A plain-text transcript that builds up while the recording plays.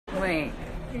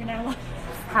You're not live.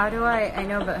 How do I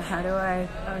know, but how do I?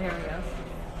 Oh, here we go.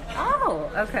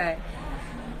 Oh, okay.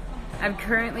 I'm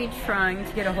currently trying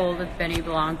to get a hold of Benny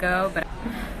Blanco, but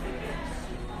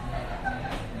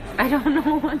I don't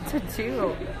know what to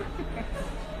do.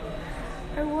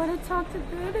 I want to talk to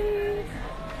Benny.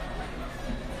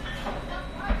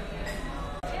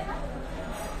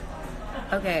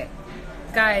 Okay,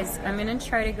 guys, I'm gonna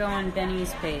try to go on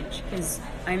Benny's page because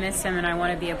I miss him and I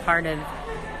want to be a part of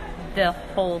the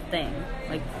whole thing,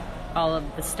 like all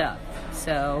of the stuff.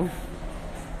 So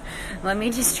let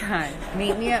me just try.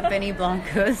 Meet me at Benny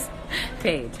Blanco's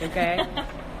page, okay?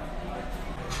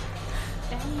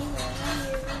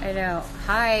 I know.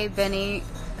 Hi, Benny.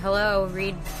 Hello,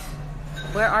 Reed.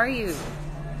 Where are you?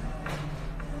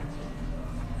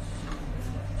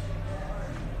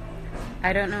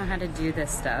 I don't know how to do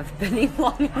this stuff. Benny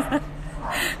Blanco.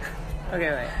 Okay,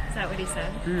 wait. Is that what he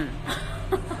said?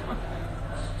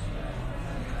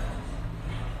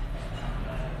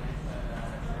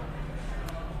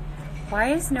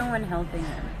 Why is no one helping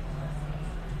him?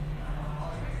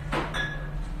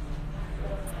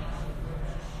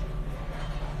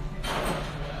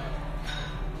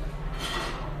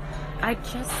 I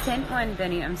just sent one,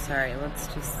 Benny. I'm sorry. Let's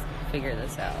just figure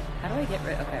this out. How do I get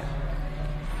rid? Okay.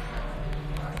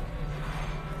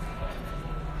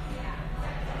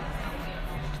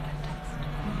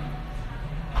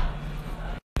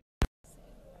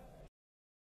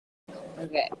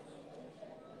 Okay.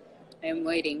 I'm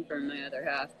waiting for my other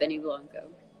half, Benny Blanco.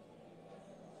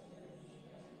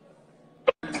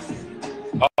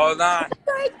 Hold on. Oh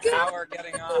my God. Now we're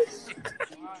getting off.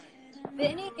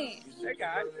 Benny. Hey,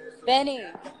 guys. Benny.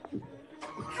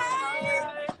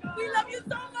 Hi. We love you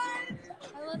so much.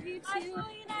 I love you Hi, too.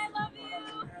 Selena. I love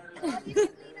you. Love you,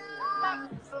 Selena.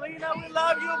 Selena, we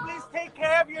love you. Please take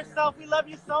care of yourself. We love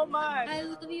you so much. I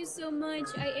love you so much.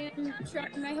 I am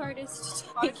trying my hardest.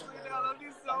 Hi, Selena. I love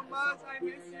you so much. I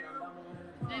miss you.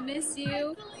 I miss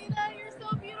you. Hi, Selena. You're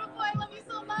so beautiful. I love you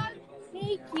so much.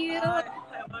 Thank you. Hi,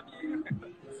 I love you.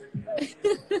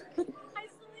 Hi,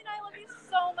 Selena. I love you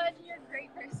so much. You're a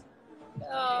great person.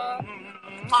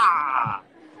 Hi.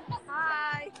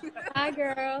 Hi.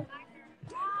 Girl.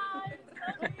 Hi.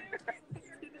 Love you.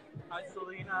 Hi,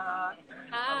 Selena. I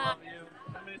Hi. love you.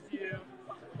 I miss you.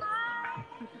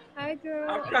 Hi, girl.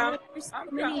 I'm coming. There's so I'm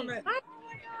many. coming. Hi.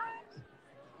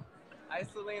 Hi,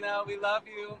 Selena. We love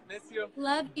you. Miss you.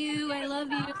 Love you. I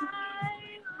love you.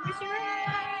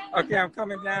 Okay, I'm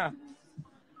coming down.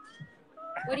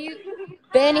 What do you...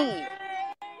 Benny.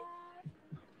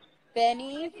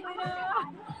 Benny.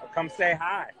 Come say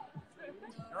hi.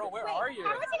 Girl, where are you?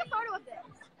 How do I take a photo of this?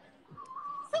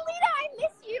 Selena, I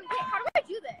miss you. Wait, how do I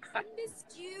do this? I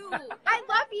missed you. I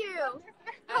love you.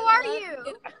 How are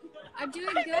you? I'm doing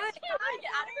good. Get out of your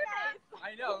face.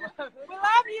 I know. We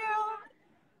love you.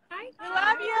 Hi. We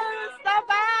love you. Stop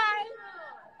by.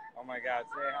 Oh my God,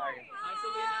 say hi. Hi,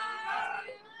 Selena.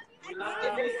 We love the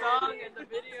new song and the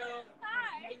video.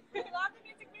 Hi. We love the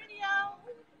music video.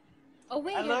 Oh,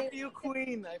 wait. I love you,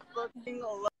 Queen. I fucking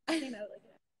love you.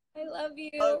 I love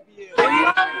you. Love you. I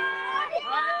love you.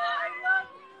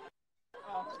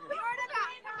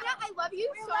 Yeah, I love you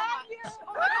so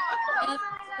much. Oh my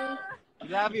God.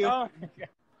 Love you. Oh,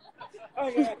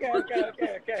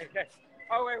 okay.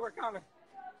 Oh, wait, we're coming.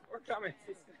 We're coming.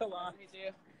 She's still on.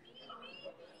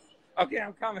 Okay,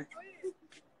 I'm coming.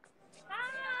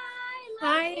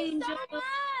 Hi, Angel.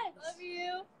 Love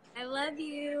you. I love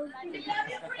you.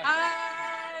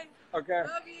 Hi. Okay.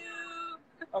 Love you.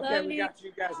 Okay, Love we you. got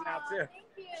you guys now, too. Thank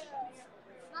you.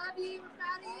 Love you. We're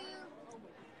proud of you.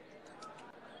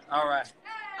 All right.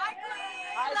 Hi,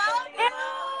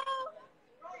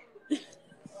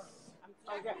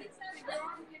 Okay.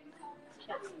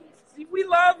 We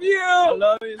love you. I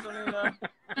love you, Selena.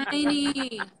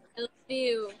 Tiny. I love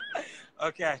you.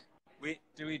 Okay.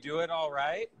 Do we do it all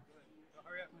right?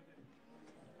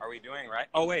 Are we doing right?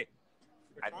 Oh wait.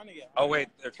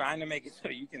 They're trying to make it so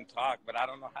you can talk, but I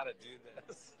don't know how to do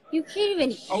this. You can't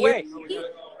even hear me.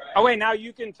 Oh wait, now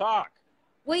you can talk.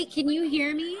 Wait, can you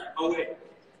hear me? Oh wait.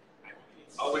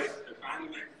 They're trying to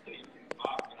make it so you can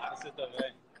talk, but I don't know.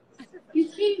 You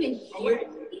can't even hear me.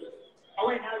 Oh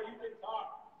wait, now you can talk.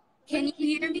 Can you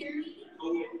hear me?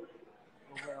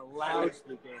 Over a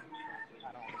loudspeaker.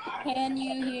 Can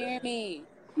you hear me?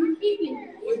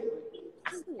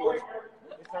 It's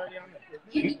already on the.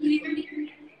 Can you hear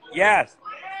me? Yes.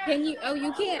 Can you? Oh,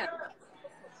 you can.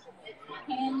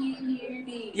 Can you hear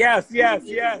me? Yes.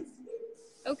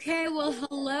 Okay, well,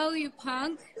 hello, you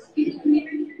punk.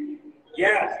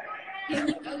 Yes. Can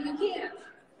you? Oh, you can.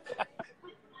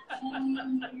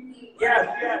 Yes.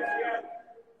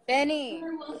 Benny.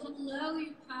 Well, hello,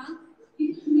 you punk.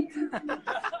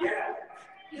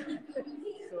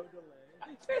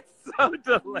 It's so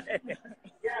delayed.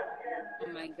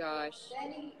 Oh my gosh.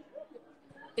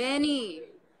 Benny.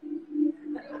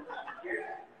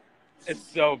 It's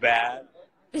so bad.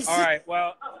 All right,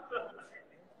 well,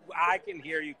 I can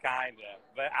hear you kind of,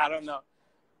 but I don't know.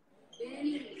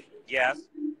 Benny. Yes?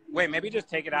 Wait, maybe just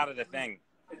take it out of the thing.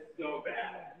 It's so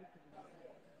bad.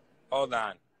 Hold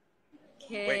on.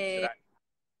 Wait, Okay.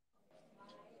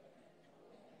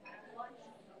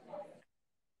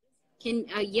 should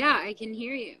I? Yeah, I can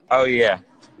hear you. Oh, yeah.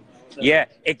 Yeah,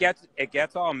 it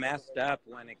gets all messed up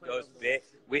when it goes big.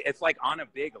 It's like on a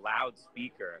big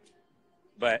loudspeaker,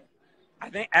 but I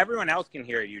think everyone else can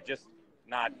hear you, just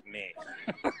not me.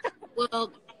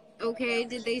 Well, okay,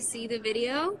 did they see the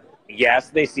video? Yes,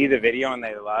 they see the video and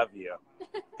they love you.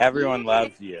 Everyone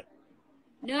loves you.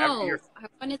 No, I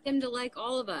wanted them to like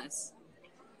all of us.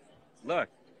 Look,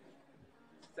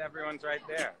 everyone's right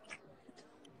there.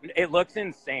 It looks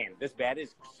insane. This bed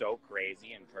is so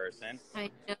crazy in person. I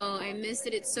know, I missed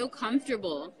it. It's so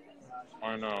comfortable.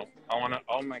 I know. I want to.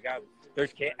 Oh my God.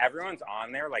 There's everyone's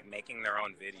on there like making their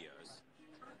own videos.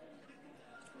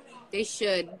 They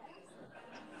should.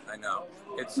 I know.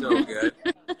 It's so good.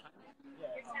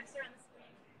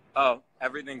 Oh,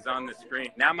 everything's on the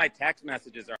screen. Now my text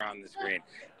messages are on the screen.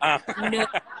 No.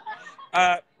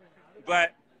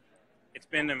 But it's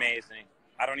been amazing.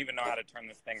 I don't even know how to turn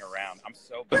this thing around. I'm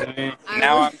so busy.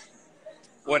 I'm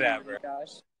whatever.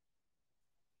 Gosh.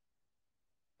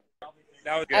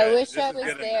 That was good. I wish This I is was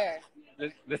good there.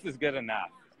 enough. This is good enough.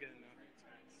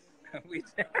 We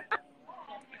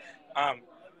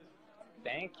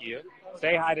thank you.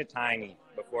 Say hi to Tiny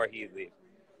before he leaves.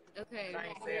 Okay.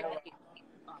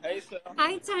 Hey, so.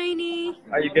 Hi, Tiny.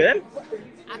 Are you good?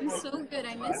 I'm so good.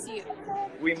 I miss you.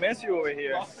 We miss you over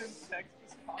here.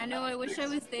 I know. I wish I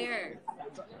was there.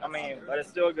 I mean, but it's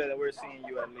still good that we're seeing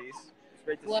you at least. It's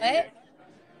great to What? see you.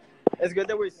 It's good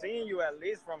that we're seeing you at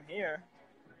least from here.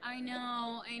 I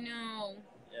know.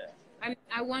 Yeah.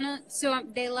 I wanna. So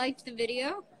they liked the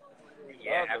video.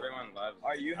 Yeah, everyone loves it.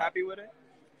 Are you happy with it?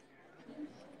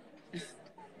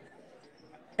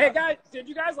 Hey guys, did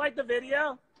you guys like the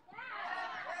video?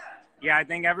 Yeah, I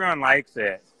think everyone likes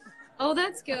it. Oh,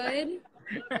 that's good.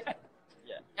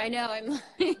 Yeah. I know.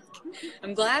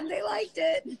 I'm glad they liked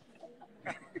it.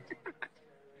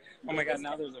 Oh my God,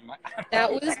 now there's a mic.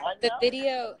 That was the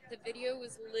video. The video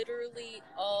was literally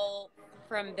all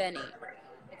from Benny.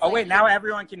 Oh wait, now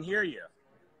everyone can hear you.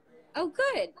 Oh,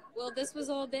 good. Well, this was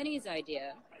all Benny's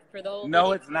idea for the whole.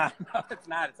 No, video. it's not. No, it's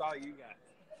not. It's all you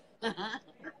guys.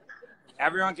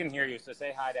 Everyone can hear you, so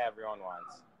say hi to everyone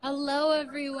once. Hello,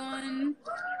 everyone.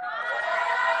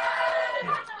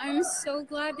 I'm so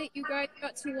glad that you guys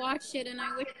got to watch it, and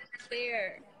I wish I was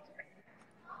there.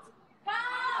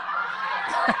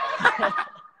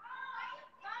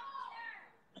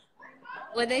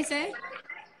 What'd they say?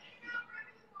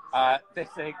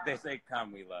 They say,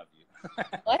 come, we love you.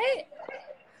 What?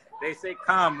 They say,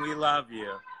 come, we love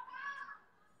you.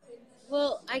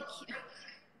 Well, I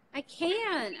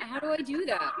can't. How do I do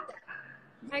that?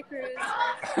 Hi, Cruz.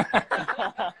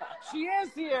 She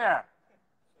is here.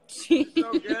 So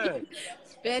good.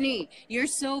 Benny, you're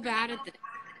so bad at this.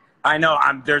 I know.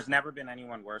 There's never been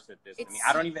anyone worse at this than me. It's-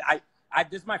 I don't even.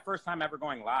 This is my first time ever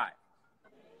going live.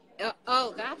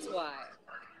 Oh, that's why.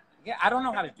 Yeah, I don't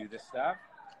know how to do this stuff.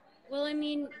 Well, I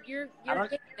mean, you're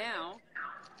good now.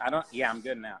 Yeah, I'm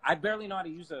good now. I barely know how to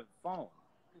use a phone.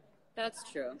 That's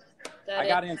true. I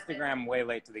got Instagram way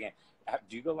late to the game.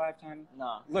 Do you go live, Tiny?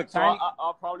 No. Look, So Tiny.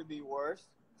 I'll probably be worse.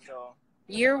 So.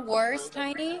 You're worse,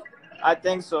 Tiny? I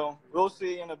think so. We'll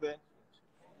see in a bit.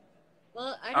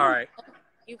 Well, I don't All right. know.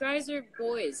 You guys are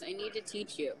boys. I need to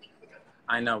teach you.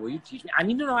 I know. Will you teach me? I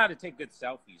need to know how to take good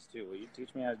selfies too. Will you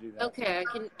teach me how to do that? Okay,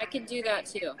 I can do that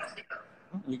too.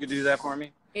 You could do that for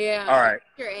me? Yeah. All right.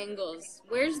 Your angles.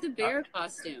 Where's the bear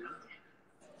costume?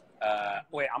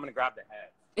 Wait, I'm gonna grab the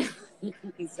head.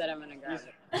 He said I'm gonna grab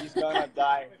it. He's gonna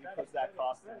die if he puts that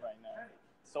costume right now.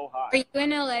 It's so hot. Are you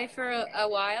in LA for a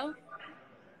while?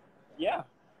 Yeah.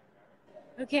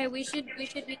 Okay, we should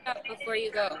meet up before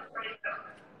you go.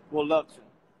 We'll love to.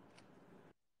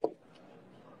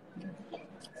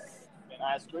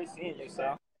 It's great seeing you,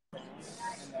 Sal.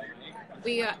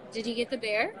 Did you get the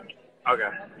bear? Okay.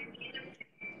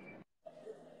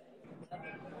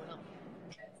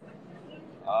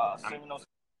 Signals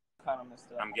kind of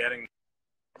messed up. I'm getting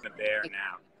the bear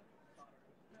now.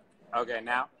 Okay,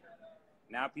 now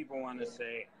people want to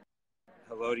say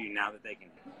hello to you now that they can.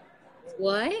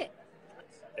 What?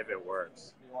 If it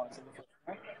works. You want to see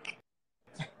the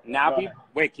Now people.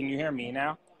 Wait, can you hear me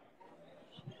now?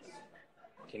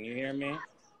 Can you hear me?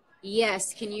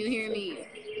 Yes, can you hear me?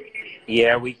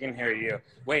 Yeah, we can hear you.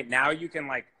 Wait, now you can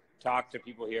like talk to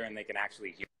people here and they can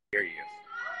actually hear you.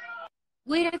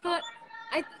 Wait,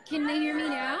 can they hear me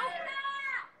now?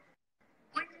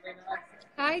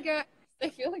 Hi, guys. I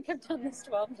feel like I've done this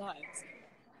 12 times.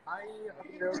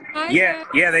 Hi, Yeah,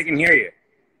 guys. they can hear you.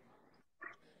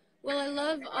 Well, I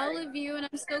love all of you, and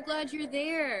I'm so glad you're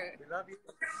there. We love you.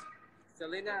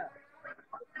 Selena.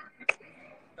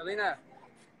 Selena.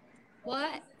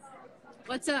 What?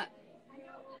 What's up?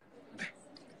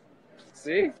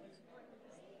 See?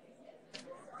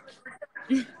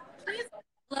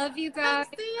 Love you guys.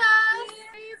 See us.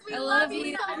 We I love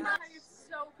you. so much. You're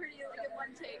so pretty. Look at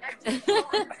one take.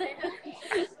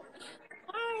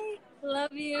 Hi.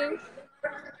 Love you.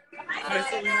 Hi,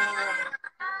 Selena.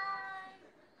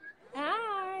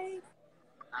 Hi.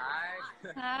 Hi.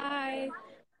 Hi.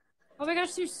 Oh my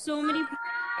gosh, there's so many people.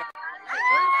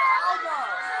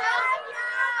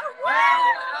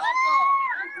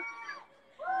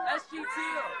 SG2.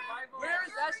 Where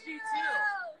is SG2?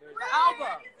 The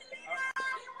album.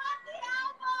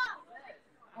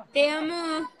 Damn.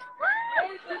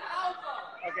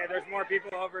 Okay, there's more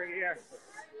people over here.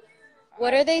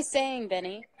 What are they saying,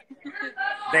 Benny?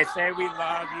 They say we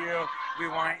love you. We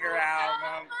want your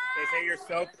album. They say you're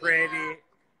so pretty.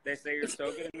 They say you're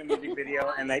so good in the music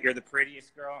video and that you're the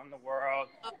prettiest girl in the world.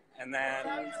 And then...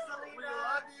 We love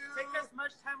you. Take as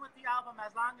much time with the album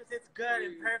as long as it's good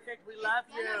and perfect. We love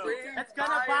you. It's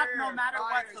gonna bop no matter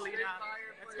what, Selena.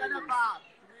 It's gonna bop.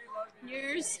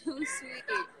 You're so sweet.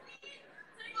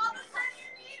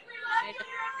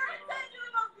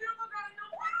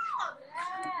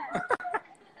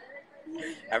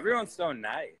 Everyone's so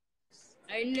nice.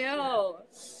 I know.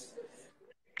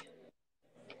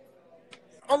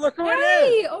 Oh, look who it Hey!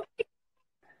 is.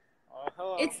 Oh,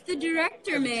 hello. it's the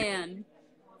director, man.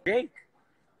 Jake.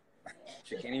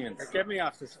 She can't even... Get me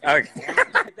off this. Okay.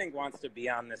 I think wants to be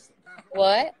on this.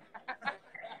 What?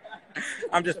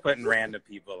 I'm just putting random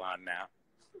people on now.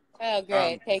 Oh,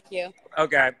 great. Thank you.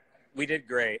 Okay. We did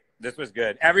great. This was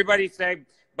good. Everybody say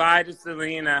bye to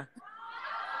Selena.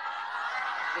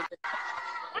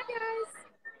 Hi, guys.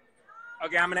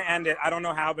 Okay, I'm going to end it. I don't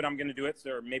know how, but I'm going to do it.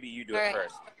 So maybe you do All it right.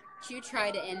 first. You try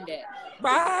to end it.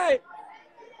 Bye.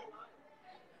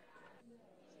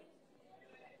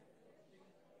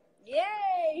 Yay!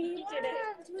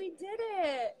 We did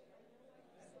it.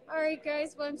 All right,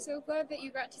 guys. Well, I'm so glad that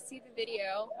you got to see the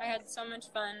video. I had so much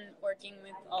fun working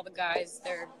with all the guys.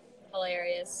 They're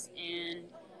hilarious. And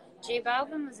J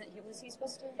Balvin was he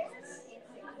supposed to?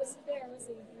 He wasn't there, was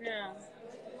he? No.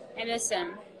 I miss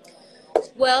him.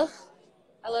 Well,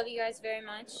 I love you guys very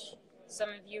much. Some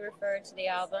of you referred to the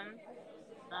album.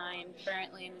 I'm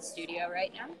currently in the studio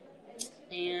right now,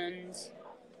 and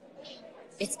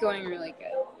it's going really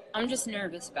good. I'm just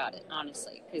nervous about it,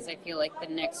 honestly, because I feel like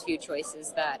the next few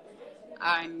choices that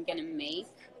I'm going to make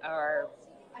are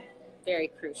very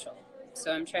crucial.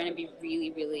 So I'm trying to be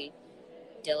really, really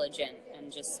diligent and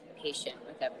just patient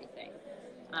with everything.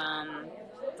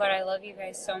 But I love you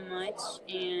guys so much,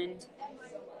 and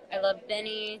I love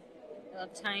Benny, I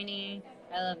love Tiny,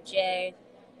 I love Jay,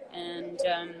 and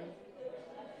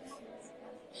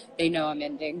they know I'm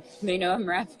ending. They know I'm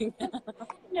wrapping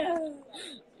up. No.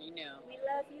 I know. We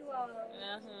love you all.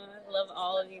 I love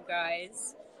all of you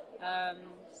guys. I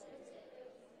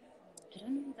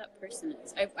don't know who that person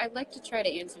is. I'd like to try to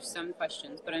answer some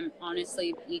questions, but I'm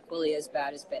honestly equally as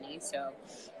bad as Benny. So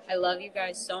I love you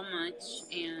guys so much,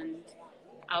 and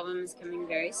album is coming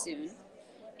very soon.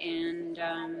 And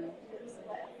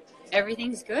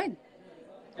everything's good.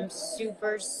 I'm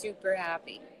super, super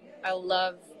happy. I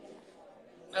love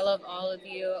all of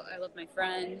you. I love my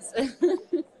friends.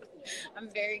 I'm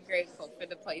very grateful for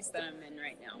the place that I'm in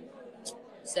right now.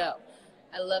 So,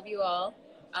 I love you all.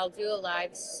 I'll do a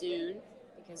live soon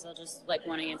because I'll just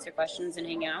want to answer questions and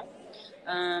hang out.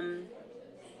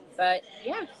 But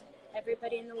yeah,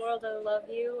 everybody in the world, I love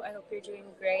you. I hope you're doing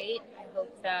great. I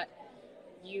hope that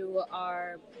you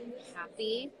are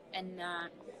happy and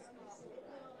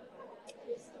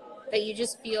that you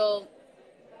just feel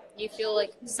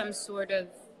like some sort of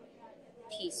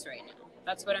peace right now.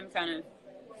 That's what I'm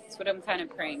kind of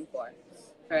praying for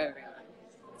everyone.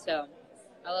 So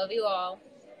I love you all,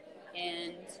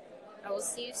 and I will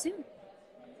see you soon.